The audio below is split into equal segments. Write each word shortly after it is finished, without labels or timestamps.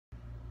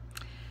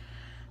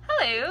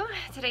Hello!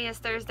 Today is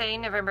Thursday,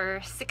 November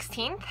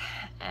 16th,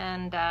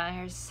 and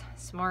here's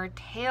some more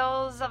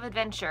tales of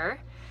adventure.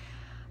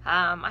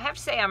 I have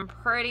to say I'm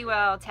pretty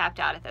well tapped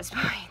out at this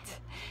point.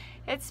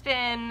 It's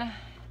been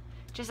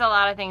just a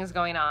lot of things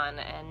going on,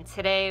 and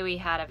today we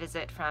had a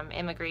visit from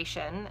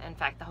immigration. In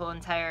fact, the whole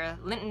entire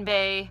Linton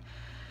Bay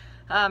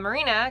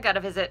Marina got a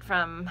visit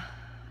from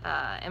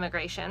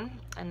immigration,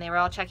 and they were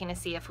all checking to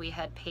see if we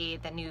had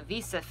paid the new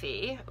visa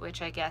fee,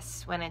 which I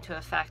guess went into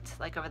effect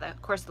like over the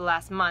course of the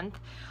last month,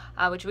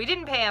 which we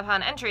didn't pay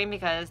upon entering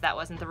because that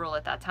wasn't the rule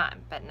at that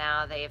time. But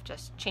now they've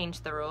just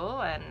changed the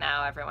rule, and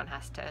now everyone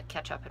has to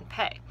catch up and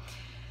pay.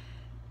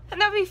 And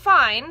that would be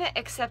fine,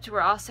 except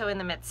we're also in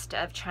the midst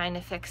of trying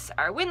to fix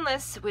our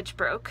windlass, which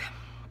broke.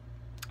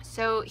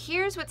 So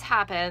here's what's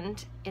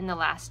happened in the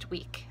last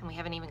week, and we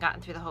haven't even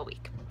gotten through the whole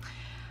week.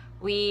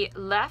 We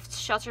left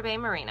Shelter Bay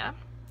Marina.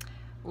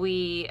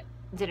 We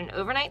did an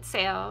overnight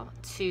sail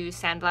to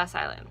Sandblast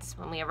Islands.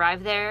 When we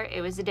arrived there,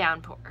 it was a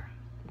downpour.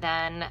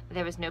 Then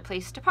there was no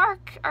place to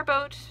park our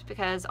boat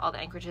because all the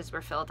anchorages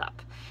were filled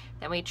up.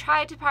 Then we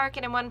tried to park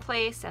it in one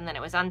place, and then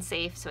it was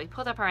unsafe, so we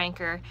pulled up our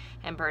anchor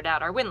and burnt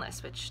out our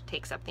windlass, which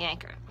takes up the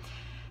anchor.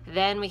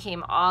 Then we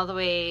came all the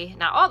way,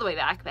 not all the way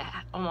back, but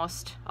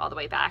almost all the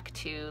way back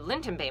to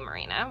Linton Bay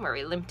Marina, where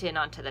we limped in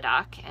onto the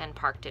dock and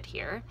parked it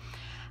here.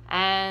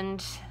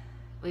 And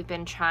we've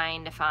been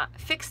trying to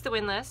fix the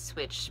windlass,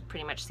 which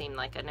pretty much seemed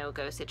like a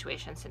no-go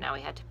situation, so now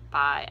we had to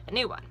buy a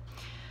new one.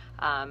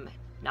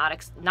 Not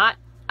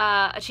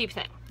a cheap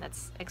thing.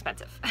 That's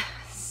expensive.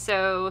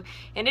 So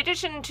in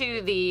addition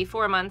to the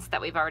 4 months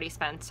that we've already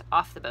spent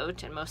off the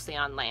boat and mostly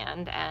on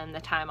land, and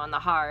the time on the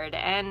hard,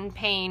 and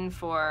paying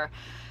for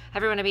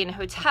everyone to be in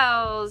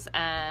hotels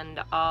and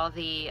all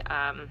the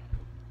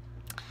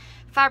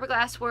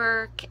fiberglass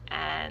work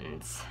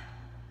and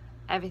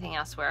everything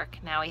else work,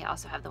 now we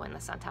also have the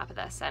windlass on top of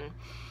this. And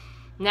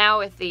now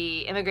with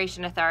the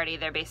immigration authority,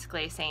 they're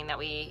basically saying that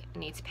we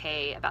need to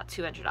pay about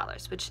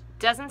 $200, which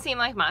doesn't seem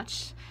like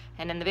much,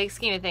 and in the big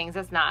scheme of things,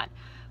 it's not.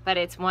 But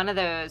it's one of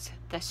those,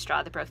 the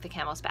straw that broke the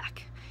camel's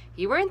back.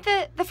 You weren't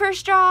the first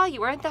straw, you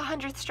weren't the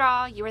 100th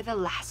straw, you were the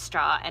last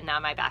straw, and now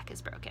my back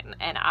is broken.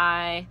 And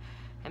I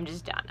am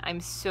just done. I'm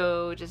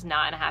so just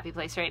not in a happy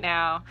place right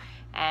now.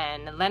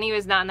 And Lenny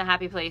was not in a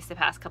happy place the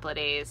past couple of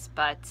days,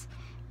 but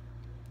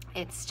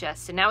it's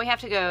just, so now we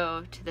have to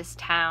go to this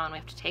town. We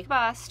have to take a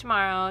bus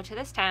tomorrow to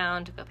this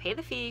town to go pay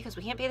the fee, because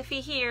we can't pay the fee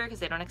here because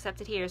they don't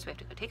accept it here. So we have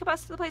to go take a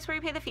bus to the place where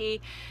we pay the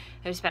fee.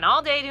 We spend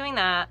all day doing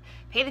that,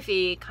 pay the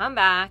fee, come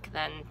back,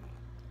 then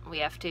we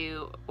have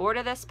to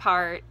order this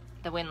part,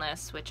 the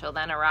windlass, which will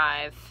then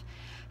arrive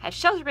at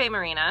Shelter Bay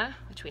Marina,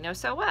 which we know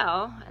so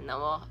well, and then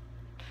we'll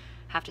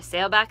have to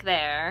sail back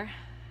there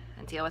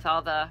and deal with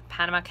all the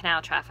Panama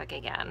Canal traffic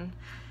again.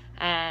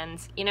 And,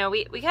 you know,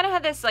 we kind of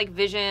had this, like,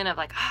 vision of,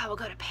 like, oh, we'll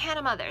go to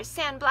Panama, there's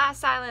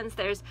Sandblast Islands,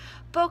 there's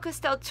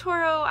Bocas del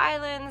Toro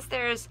Islands,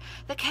 there's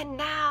the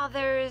canal,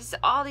 there's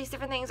all these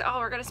different things. Oh,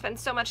 we're going to spend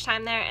so much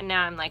time there, and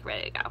now I'm, like,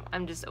 ready to go.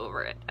 I'm just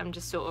over it. I'm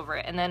just so over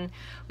it. And then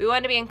we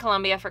wanted to be in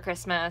Colombia for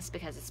Christmas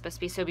because it's supposed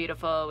to be so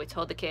beautiful. We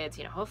told the kids,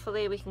 you know,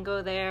 hopefully we can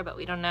go there, but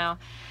we don't know.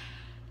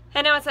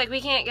 And now it's like,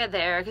 we can't get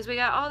there because we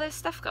got all this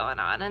stuff going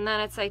on. And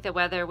then it's like the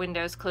weather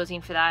window's closing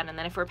for that. And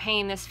then if we're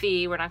paying this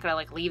fee, we're not going to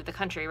like leave the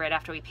country right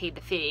after we paid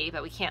the fee,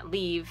 but we can't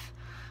leave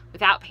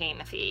without paying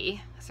the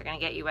fee. So they're going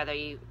to get you whether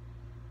you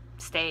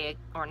stay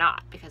or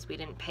not, because we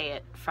didn't pay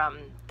it from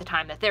the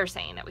time that they're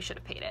saying that we should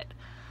have paid it.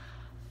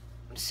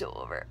 I'm so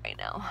over it right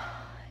now.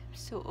 I'm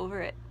so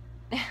over it.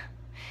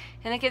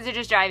 And the kids are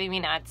just driving me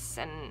nuts,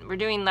 and we're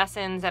doing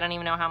lessons. I don't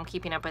even know how I'm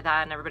keeping up with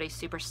that, and everybody's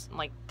super,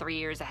 like, 3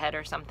 years ahead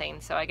or something,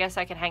 so I guess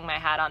I could hang my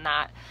hat on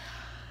that.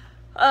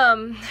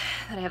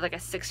 That I have, like, a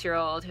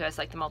 6-year-old who has,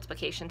 like, the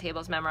multiplication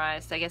tables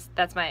memorized. I guess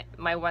that's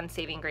my one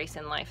saving grace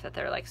in life, that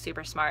they're, like,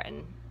 super smart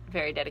and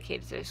very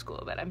dedicated to their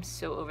school, but I'm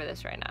so over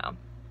this right now.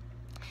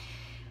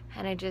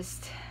 And I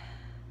just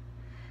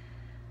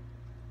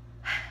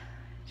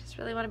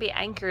really want to be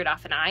anchored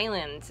off an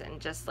island and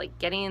just like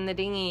getting in the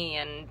dinghy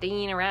and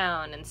dinghying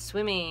around and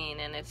swimming,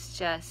 and it's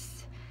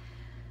just,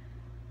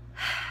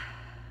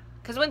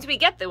 because once we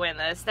get the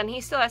windlass, then he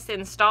still has to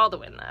install the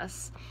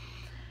windlass,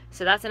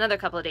 so that's another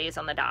couple of days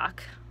on the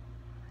dock.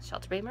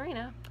 Shelter Bay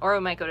Marina, or we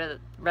might go to the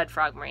Red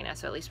Frog Marina,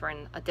 so at least we're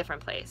in a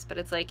different place. But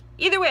it's like,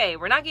 either way,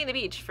 we're not getting to the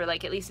beach for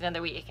like at least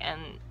another week,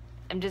 and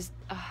I just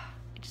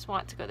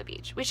want to go to the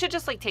beach. We should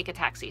just like take a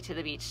taxi to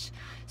the beach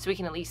so we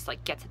can at least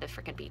like get to the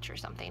freaking beach or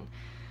something.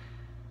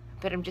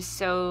 But I'm just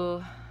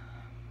so,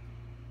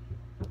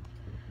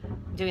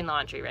 I'm doing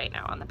laundry right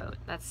now on the boat.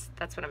 That's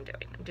what I'm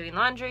doing. I'm doing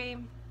laundry,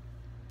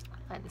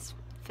 and this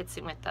fits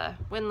in with the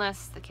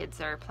windlass. The kids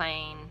are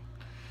playing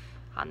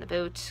on the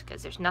boat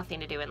because there's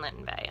nothing to do in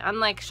Linton Bay.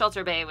 Unlike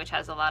Shelter Bay, which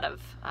has a lot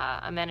of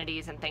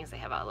amenities and things. They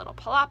have a little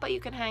palapa you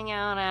can hang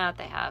out at.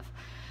 They have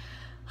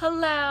a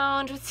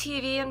lounge with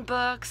TV and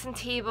books and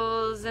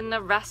tables and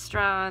a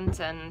restaurant.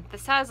 And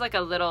this has like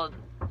a little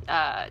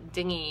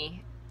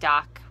dinghy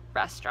dock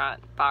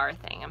restaurant bar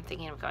thing. I'm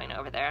thinking of going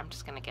over there. I'm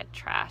just gonna get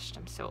trashed.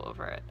 I'm so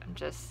over it.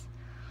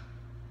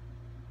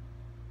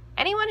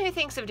 anyone who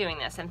thinks of doing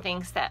this and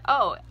thinks that,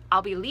 oh,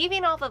 I'll be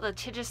leaving all the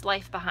litigious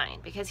life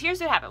behind, because here's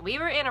what happened. We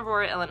were in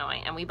Aurora,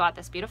 Illinois, and we bought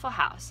this beautiful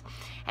house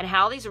and had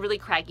all these really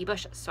craggy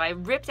bushes. So I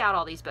ripped out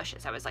all these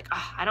bushes. I was like,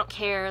 oh, I don't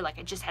care. Like,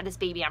 I just had this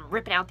baby. I'm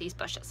ripping out these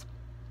bushes.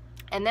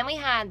 And then we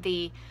had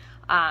the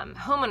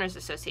homeowners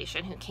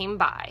association who came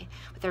by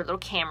with their little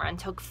camera and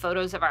took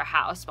photos of our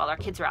house while our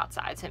kids were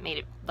outside. So it made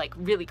it like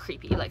really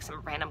creepy, like some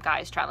random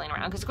guys traveling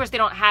around. Because of course they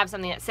don't have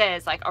something that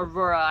says like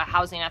Aurora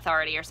Housing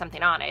Authority or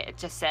something on it. It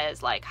just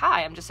says like,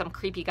 hi, I'm just some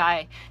creepy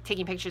guy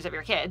taking pictures of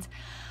your kids.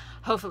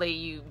 Hopefully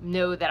you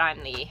know that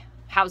I'm the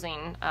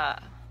housing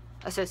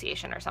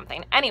association or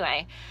something.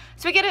 Anyway,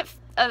 so we get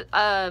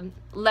a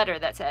letter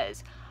that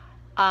says,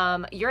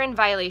 you're in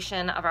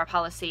violation of our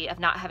policy of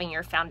not having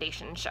your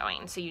foundation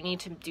showing, so you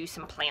need to do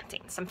some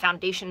plantings, some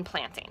foundation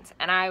plantings.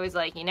 And I was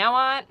like, you know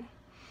what?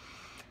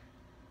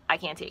 I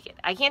can't take it.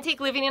 I can't take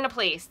living in a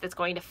place that's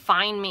going to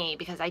fine me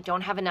because I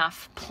don't have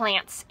enough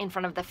plants in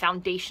front of the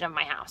foundation of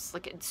my house.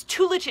 Like, it's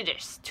too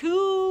litigious,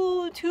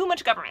 too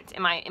much government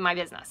in my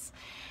business.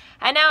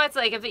 And now it's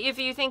like, if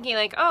you're thinking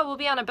like, oh, we'll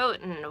be on a boat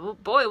and oh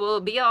boy,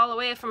 we'll be all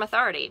away from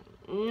authority.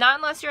 Not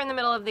unless you're in the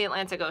middle of the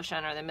Atlantic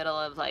Ocean or the middle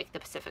of like the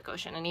Pacific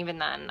Ocean. And even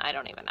then, I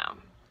don't even know.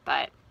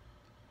 But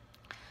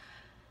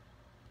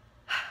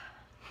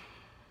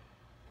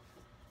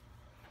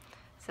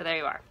so there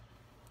you are.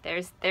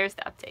 There's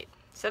the update.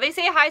 So they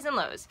say highs and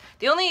lows.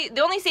 The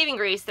only saving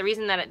grace, the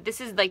reason that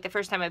this is like the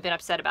first time I've been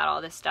upset about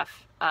all this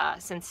stuff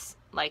since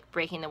like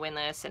breaking the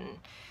windlass and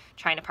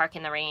trying to park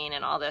in the rain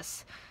and all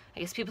this. I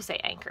guess people say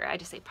anchor. I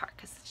just say park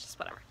because it's just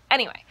whatever.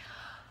 Anyway,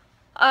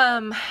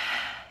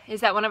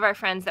 is that one of our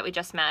friends that we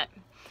just met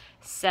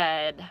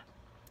said,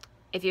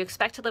 if you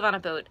expect to live on a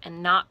boat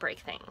and not break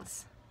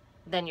things,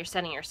 then you're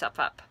setting yourself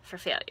up for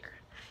failure.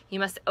 You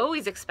must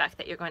always expect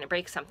that you're going to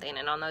break something,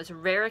 and on those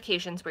rare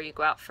occasions where you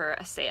go out for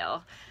a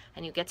sail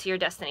and you get to your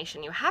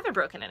destination, you haven't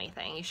broken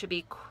anything, you should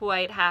be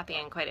quite happy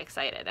and quite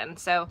excited. And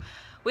so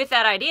with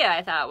that idea,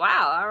 I thought,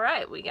 wow, all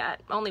right, we got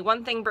only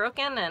one thing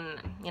broken, and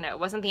you know, it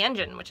wasn't the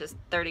engine, which is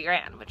 30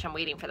 grand, which I'm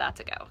waiting for that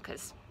to go,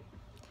 because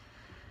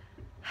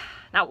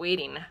not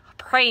waiting,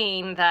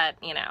 praying that,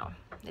 you know,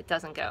 it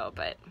doesn't go.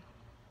 But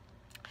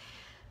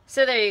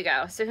so there you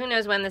go. So who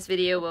knows when this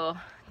video will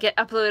get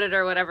uploaded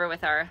or whatever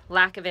with our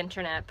lack of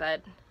internet,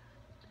 but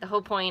the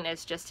whole point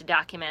is just to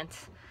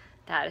document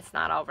that it's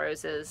not all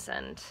roses.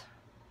 And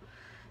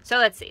so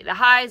let's see, the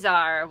highs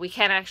are we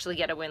can actually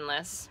get a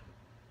windlass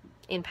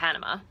in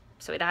Panama,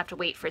 so we don't have to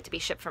wait for it to be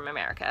shipped from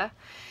America,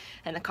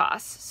 and the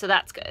costs, so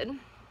that's good.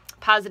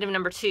 Positive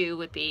number 2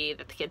 would be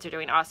that the kids are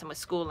doing awesome with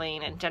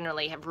schooling and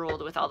generally have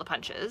ruled with all the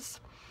punches.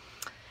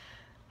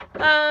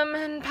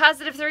 And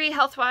positive 3,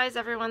 health-wise,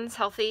 everyone's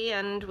healthy,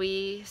 and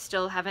we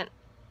still haven't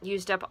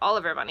used up all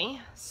of our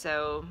money,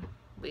 so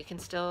we can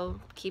still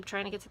keep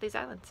trying to get to these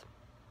islands.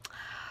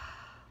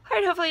 All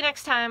right, hopefully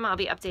next time I'll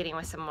be updating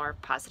with some more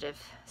positive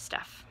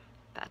stuff,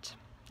 but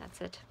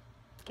that's it.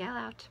 Gal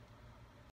out.